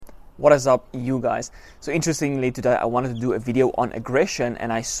What is up, you guys? So interestingly, today I wanted to do a video on aggression,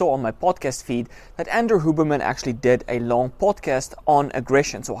 and I saw on my podcast feed that Andrew Huberman actually did a long podcast on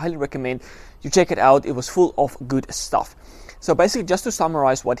aggression. So I highly recommend you check it out. It was full of good stuff. So basically, just to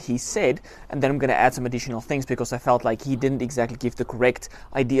summarize what he said, and then I'm going to add some additional things because I felt like he didn't exactly give the correct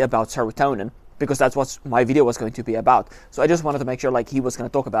idea about serotonin, because that's what my video was going to be about. So I just wanted to make sure like he was going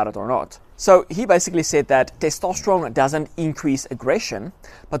to talk about it or not. So he basically said that testosterone doesn't increase aggression,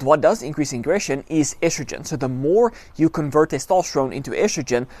 but what does increase aggression is estrogen. So the more you convert testosterone into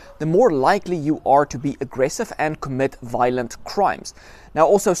estrogen, the more likely you are to be aggressive and commit violent crimes. Now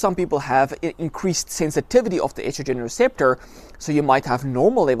also some people have increased sensitivity of the estrogen receptor, so you might have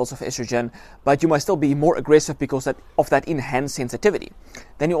normal levels of estrogen, but you might still be more aggressive because of that enhanced sensitivity.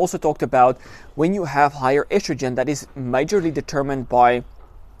 Then he also talked about when you have higher estrogen, that is majorly determined by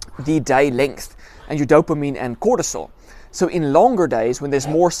the day length and your dopamine and cortisol. So in longer days, when there's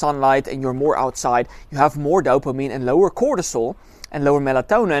more sunlight and you're more outside, you have more dopamine and lower cortisol and lower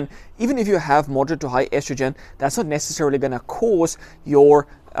melatonin. Even if you have moderate to high estrogen, that's not necessarily going to cause your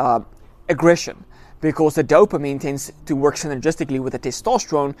aggression, because the dopamine tends to work synergistically with the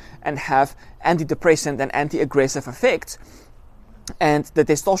testosterone and have antidepressant and anti-aggressive effects. And the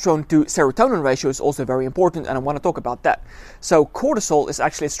testosterone to serotonin ratio is also very important, and I want to talk about that. So cortisol is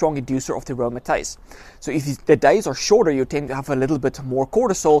actually a strong inducer of the aromatase. So if the days are shorter, you tend to have a little bit more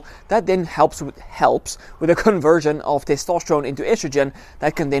cortisol. That then helps with the conversion of testosterone into estrogen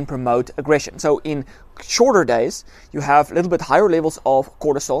that can then promote aggression. So in shorter days, you have a little bit higher levels of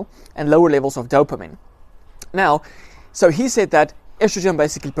cortisol and lower levels of dopamine. Now, so he said that estrogen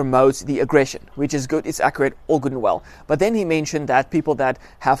basically promotes the aggression, which is good, it's accurate, all good and well. But then he mentioned that people that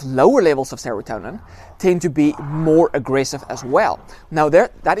have lower levels of serotonin tend to be more aggressive as well. Now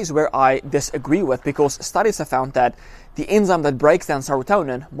that is where I disagree with, because studies have found that the enzyme that breaks down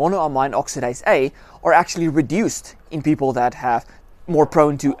serotonin, monoamine oxidase A, are actually reduced in people that have more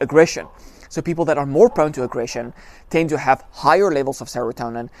prone to aggression. So people that are more prone to aggression tend to have higher levels of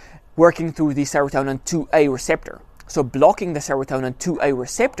serotonin working through the serotonin 2A receptor. So blocking the serotonin 2A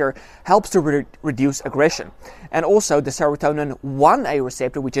receptor helps to reduce aggression. And also the serotonin 1A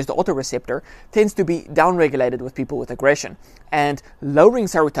receptor, which is the autoreceptor, tends to be downregulated with people with aggression. And lowering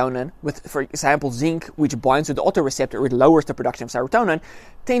serotonin with, for example, zinc, which binds to the autoreceptor, it lowers the production of serotonin,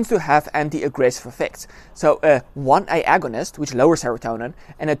 tends to have anti-aggressive effects. So a 1A agonist, which lowers serotonin,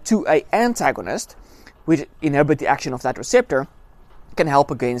 and a 2A antagonist, which inhibit the action of that receptor, can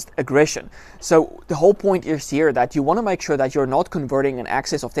help against aggression. So the whole point is here that you want to make sure that you're not converting an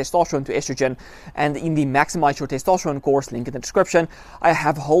excess of testosterone to estrogen. And in the Maximize Your Testosterone course, link in the description, I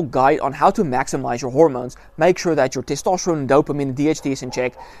have a whole guide on how to maximize your hormones, make sure that your testosterone, dopamine, DHT is in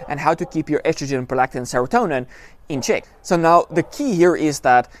check, and how to keep your estrogen, prolactin, and serotonin in check. So now the key here is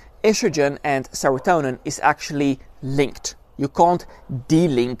that estrogen and serotonin is actually linked. You can't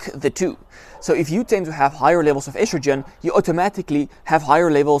de-link the two. So if you tend to have higher levels of estrogen, you automatically have higher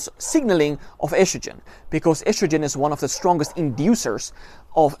levels signaling of estrogen, because estrogen is one of the strongest inducers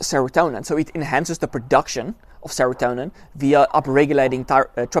of serotonin. So it enhances the production of serotonin via upregulating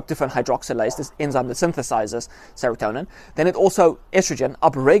tryptophan hydroxylase, this enzyme that synthesizes serotonin. Then it also, estrogen,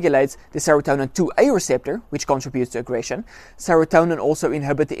 upregulates the serotonin 2A receptor, which contributes to aggression. Serotonin also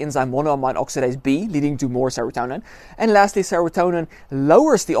inhibits the enzyme monoamine oxidase B, leading to more serotonin. And lastly, serotonin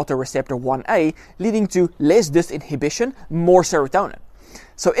lowers the autoreceptor 1A, leading to less disinhibition, more serotonin.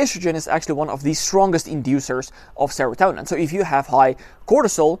 So estrogen is actually one of the strongest inducers of serotonin. So if you have high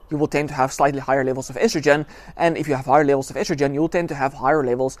cortisol, you will tend to have slightly higher levels of estrogen. And if you have higher levels of estrogen, you will tend to have higher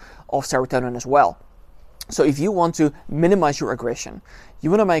levels of serotonin as well. So if you want to minimize your aggression, you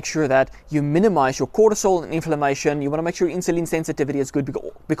want to make sure that you minimize your cortisol and inflammation. You want to make sure your insulin sensitivity is good,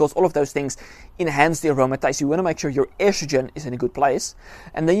 because all of those things enhance the aromatase. You want to make sure your estrogen is in a good place.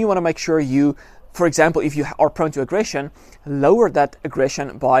 And then you want to make sure you, for example, if you are prone to aggression, lower that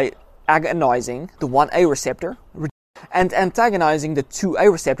aggression by agonizing the 1A receptor and antagonizing the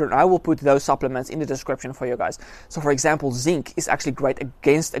 2A receptor. And I will put those supplements in the description for you guys. So for example, zinc is actually great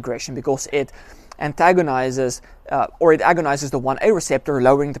against aggression because it agonizes the 1A receptor,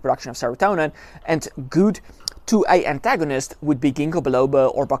 lowering the production of serotonin. And good 2A antagonist would be ginkgo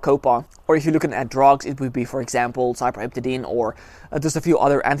biloba or bacopa, or if you're looking at drugs, it would be, for example, cyproheptadine or just a few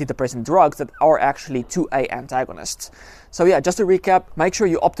other antidepressant drugs that are actually 2A antagonists. So yeah, just to recap, make sure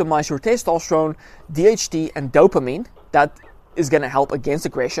you optimize your testosterone, DHT, and dopamine. That is going to help against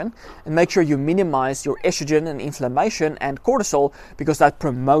aggression, and make sure you minimize your estrogen and inflammation and cortisol, because that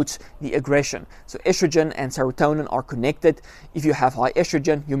promotes the aggression. So estrogen and serotonin are connected. If you have high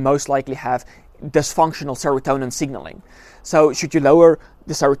estrogen, you most likely have dysfunctional serotonin signaling. So should you lower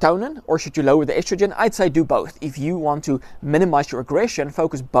the serotonin or should you lower the estrogen? I'd say do both. If you want to minimize your aggression,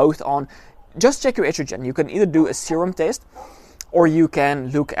 focus both on, just check your estrogen. You can either do a serum test or you can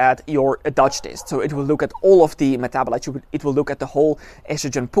look at a Dutch test. So it will look at all of the metabolites. It will look at the whole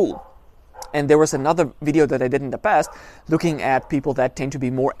estrogen pool. And there was another video that I did in the past looking at people that tend to be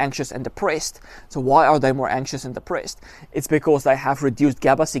more anxious and depressed. So why are they more anxious and depressed? It's because they have reduced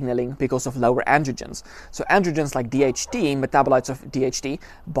GABA signaling because of lower androgens. So androgens like DHT, metabolites of DHT,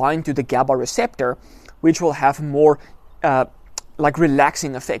 bind to the GABA receptor, which will have more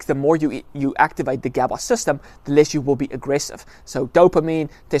relaxing effects. The more you activate the GABA system, the less you will be aggressive. So dopamine,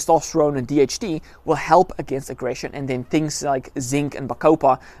 testosterone, and DHT will help against aggression, and then things like zinc and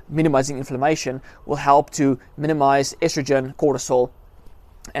bacopa, minimizing inflammation, will help to minimize estrogen, cortisol,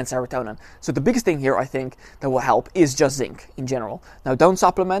 and serotonin. So the biggest thing here, I think, that will help is just zinc in general. Now, don't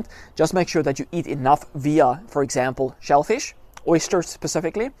supplement. Just make sure that you eat enough via, for example, shellfish, oysters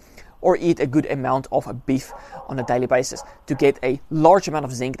specifically, or eat a good amount of beef on a daily basis to get a large amount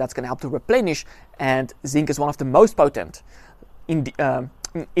of zinc that's going to help to replenish. And zinc is one of the most potent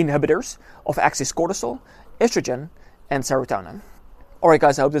inhibitors of excess cortisol, estrogen, and serotonin. Alright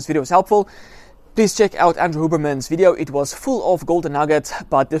guys, I hope this video was helpful. Please check out Andrew Huberman's video. It was full of golden nuggets,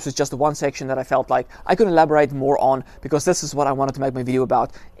 but this was just the one section that I felt like I could elaborate more on because this is what I wanted to make my video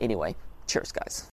about anyway. Cheers guys.